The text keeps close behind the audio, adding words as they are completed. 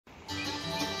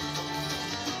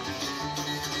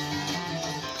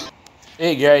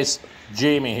Hey guys,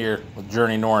 Jamie here with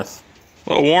Journey North. A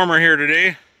little warmer here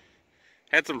today.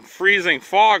 Had some freezing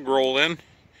fog roll in.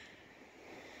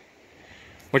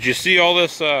 What you see all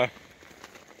this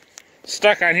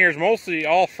stuck on here is mostly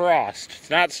all frost. It's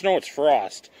not snow, it's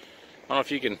frost. I don't know if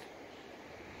you can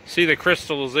see the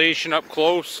crystallization up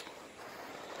close.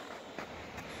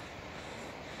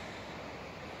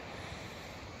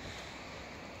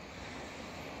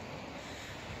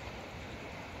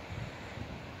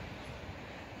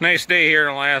 Nice day here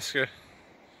in Alaska.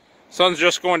 Sun's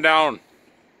just going down.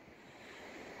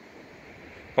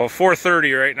 About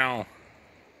 4:30 right now.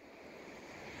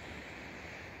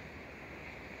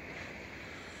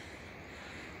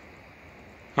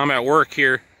 I'm at work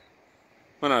here.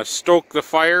 I'm gonna stoke the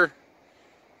fire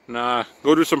and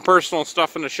go do some personal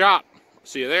stuff in the shop.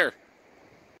 See you there.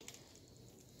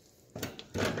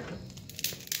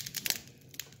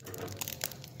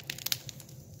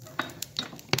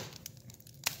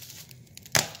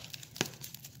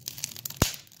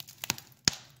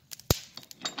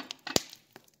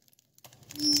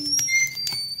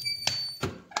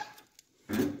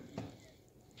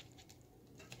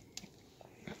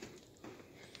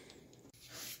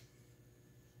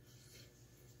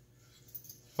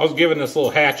 I was given this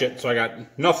little hatchet, so I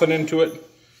got nothing into it.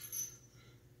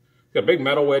 Got a big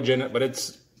metal wedge in it,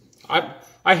 but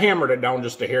I hammered it down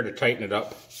just a hair to tighten it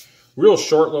up. Real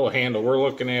short little handle. We're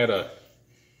looking at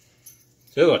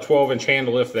this is a 12-inch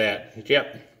handle, if that.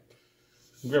 Yep.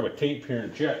 Grab a tape here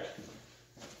and check.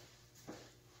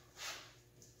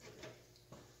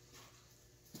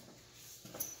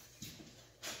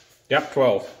 Yep,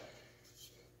 12.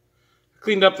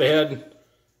 Cleaned up the head.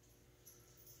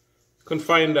 Couldn't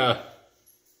find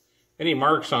any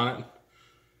marks on it.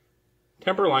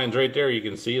 Temper line's right there, you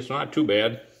can see. It's not too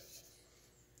bad.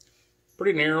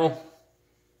 Pretty narrow.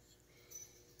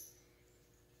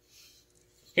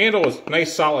 Handle was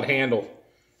nice, solid handle.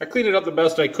 I cleaned it up the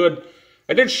best I could.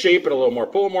 I did shape it a little more.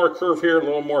 Pull a more curve here, a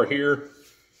little more here.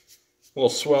 A little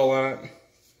swell on it.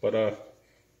 But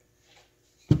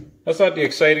that's not the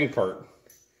exciting part.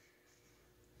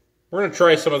 We're going to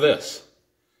try some of this.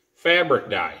 Fabric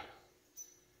dye.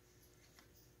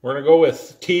 We're going to go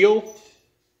with teal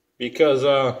because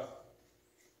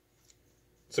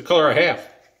it's the color I have.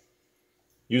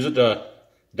 Use it to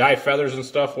dye feathers and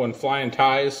stuff when flying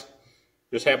ties.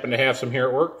 Just happen to have some here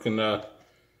at work, and one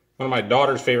of my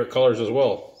daughter's favorite colors as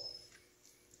well.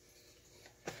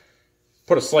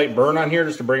 Put a slight burn on here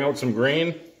just to bring out some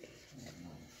grain.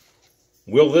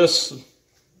 Will this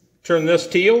turn this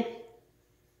teal?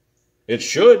 It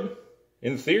should,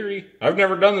 in theory. I've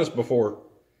never done this before.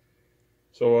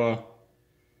 So,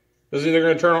 this is either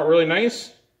going to turn out really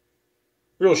nice,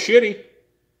 real shitty,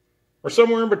 or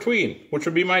somewhere in between, which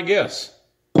would be my guess.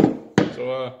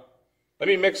 So, let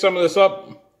me mix some of this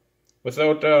up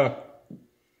without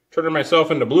turning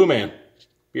myself into Blue Man.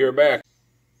 Be right back.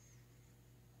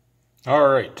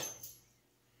 Alright.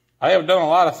 I have done a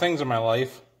lot of things in my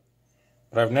life,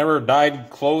 but I've never dyed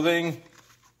clothing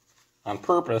on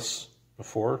purpose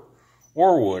before,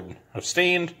 or wood. I've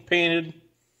stained, painted.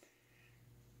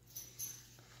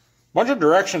 Bunch of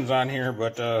directions on here,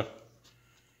 but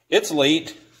it's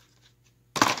late.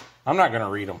 I'm not going to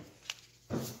read them.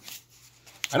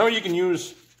 I know you can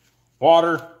use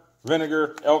water,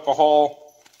 vinegar,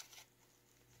 alcohol,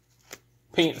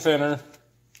 paint thinner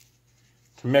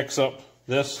to mix up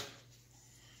this.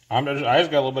 I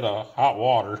just got a little bit of hot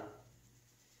water.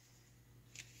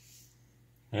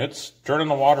 It's turning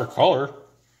the water color.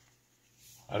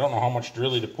 I don't know how much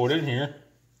really to put in here.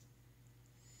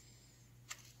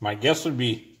 My guess would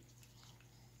be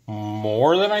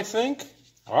more than I think.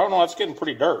 I don't know, it's getting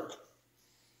pretty dark.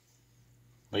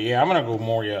 But yeah, I'm going to go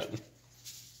more yet.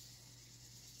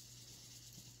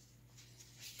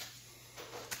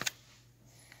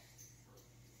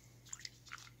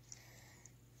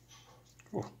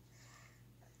 Ooh.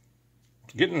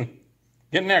 Getting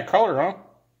that color,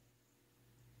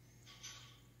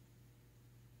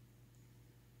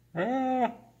 huh?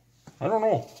 I don't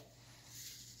know.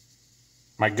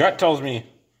 My gut tells me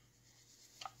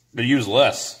to use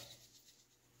less.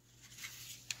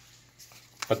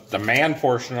 But the man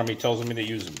portion of me tells me to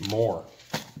use more.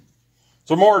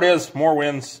 So more it is, more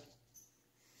wins.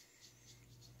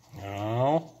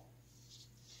 Now,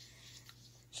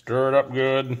 stir it up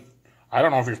good. I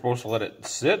don't know if you're supposed to let it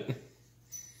sit.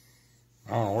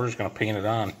 I don't know, we're just going to paint it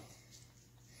on.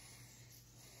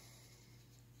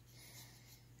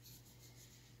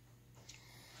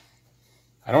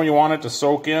 I know you want it to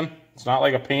soak in. It's not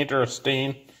like a paint or a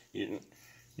stain. You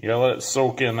gotta let it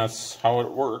soak in. That's how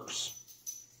it works.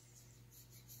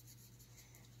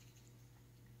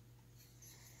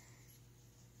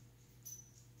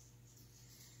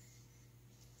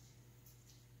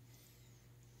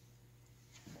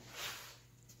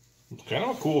 It's kind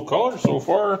of a cool color so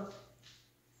far.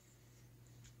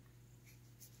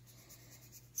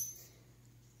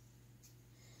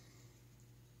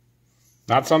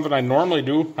 Not something I normally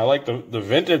do. I like the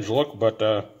vintage look, but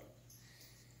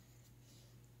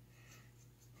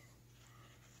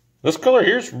this color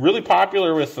here is really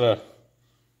popular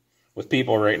with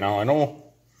people right now. I know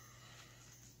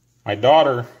my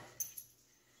daughter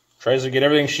tries to get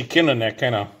everything she can in that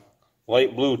kind of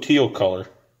light blue teal color.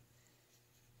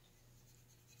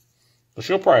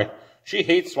 But she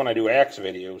hates when I do axe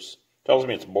videos. Tells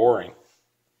me it's boring.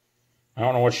 I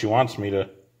don't know what she wants me to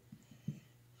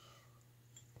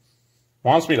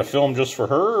film just for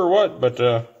her or what, but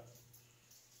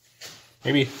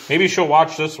maybe she'll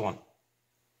watch this one.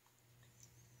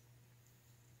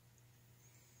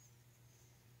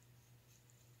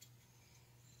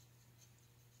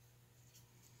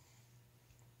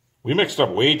 We mixed up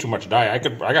way too much dye. I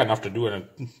got enough to do in a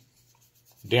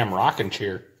damn rocking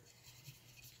chair.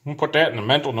 I'm gonna put that in a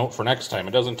mental note for next time.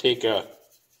 It doesn't take that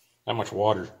much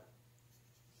water.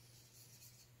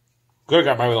 Could have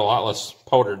got by with a lot less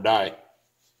powdered dye.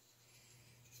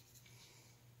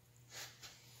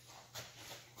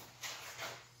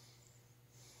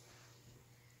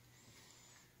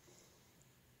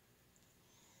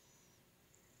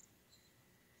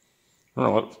 I'm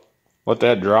gonna let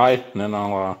that dry, and then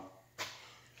I'll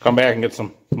come back and get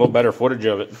a little better footage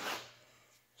of it.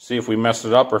 See if we messed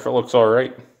it up or if it looks all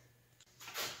right.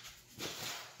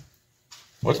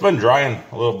 Well, it's been drying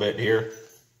a little bit here.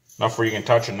 Enough where you can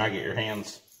touch and not get your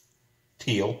hands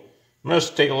teal. I'm going to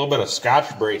just take a little bit of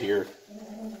Scotch-Brite here,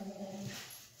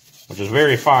 which is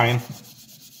very fine.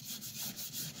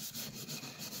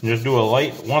 And just do a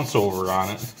light once-over on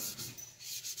it.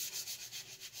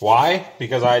 Why?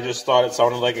 Because I just thought it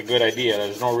sounded like a good idea.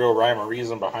 There's no real rhyme or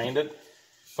reason behind it.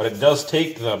 But it does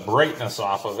take the brightness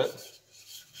off of it.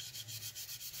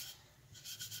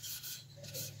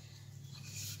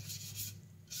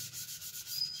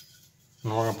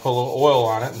 And we're going to put a little oil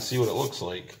on it and see what it looks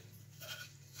like.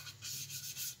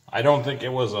 I don't think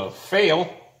it was a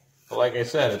fail. But like I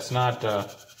said, it's not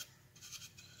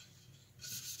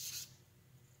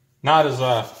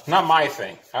my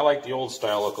thing. I like the old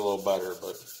style look a little better,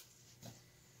 but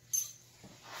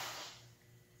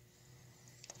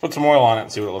put some oil on it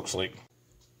and see what it looks like.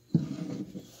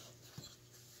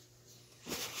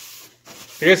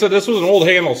 Like I said, this was an old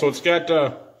handle, so it's got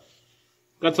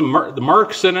the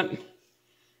marks in it.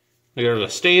 There's a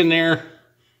stain there.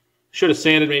 Should have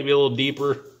sanded maybe a little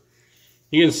deeper.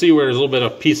 You can see where there's a little bit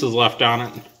of pieces left on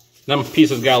it. Them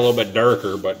pieces got a little bit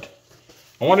darker, but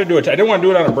I wanted to do it. I didn't want to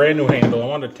do it on a brand new handle. I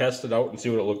wanted to test it out and see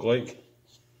what it looked like.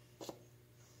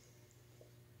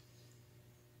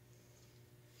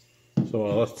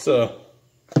 So let's put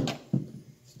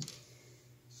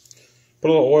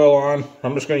a little oil on.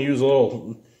 I'm just going to use a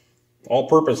little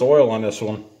all-purpose oil on this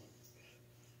one.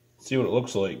 See what it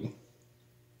looks like.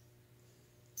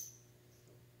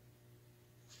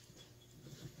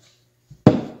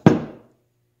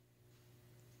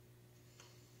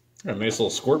 Got a nice little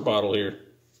squirt bottle here.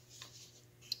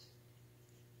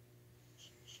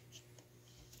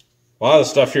 A lot of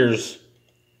stuff here is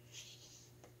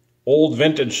old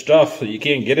vintage stuff that you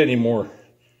can't get anymore.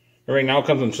 Everything now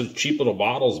comes in such cheap little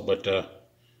bottles, but that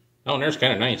one there's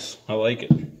kind of nice. I like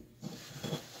it.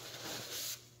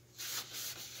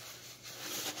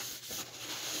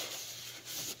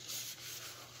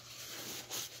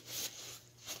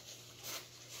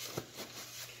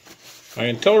 I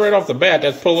can tell right off the bat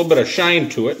that's put a little bit of shine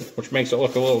to it, which makes it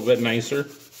look a little bit nicer.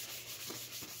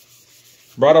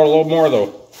 Brought out a little more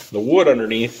of the wood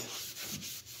underneath.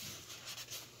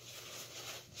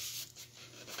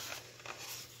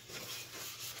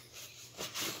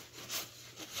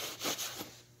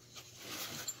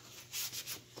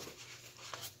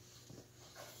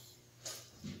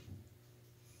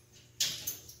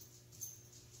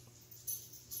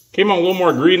 Came out a little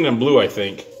more green than blue, I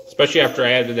think. Especially after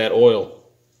I added that oil.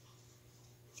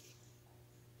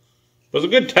 It was a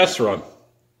good test run.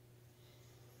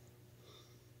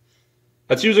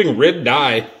 That's using RIT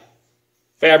dye,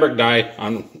 fabric dye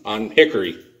on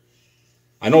hickory.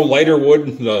 I know lighter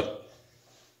wood,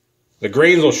 the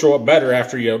grains will show up better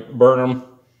after you burn them.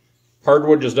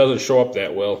 Hardwood just doesn't show up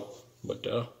that well. But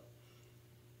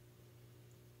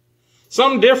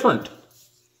something different.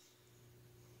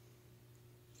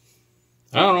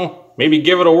 I don't know. Maybe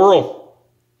give it a whirl.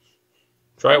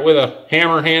 Try it with a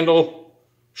hammer handle,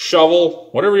 shovel,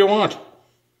 whatever you want.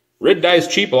 RIT dye's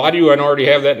cheap. A lot of you I know already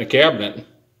have that in the cabinet.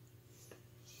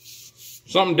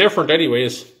 Something different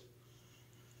anyways.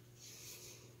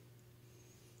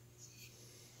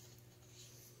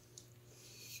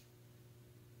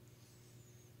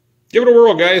 Give it a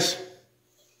whirl, guys.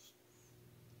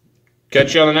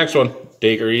 Catch you on the next one.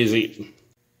 Take her easy.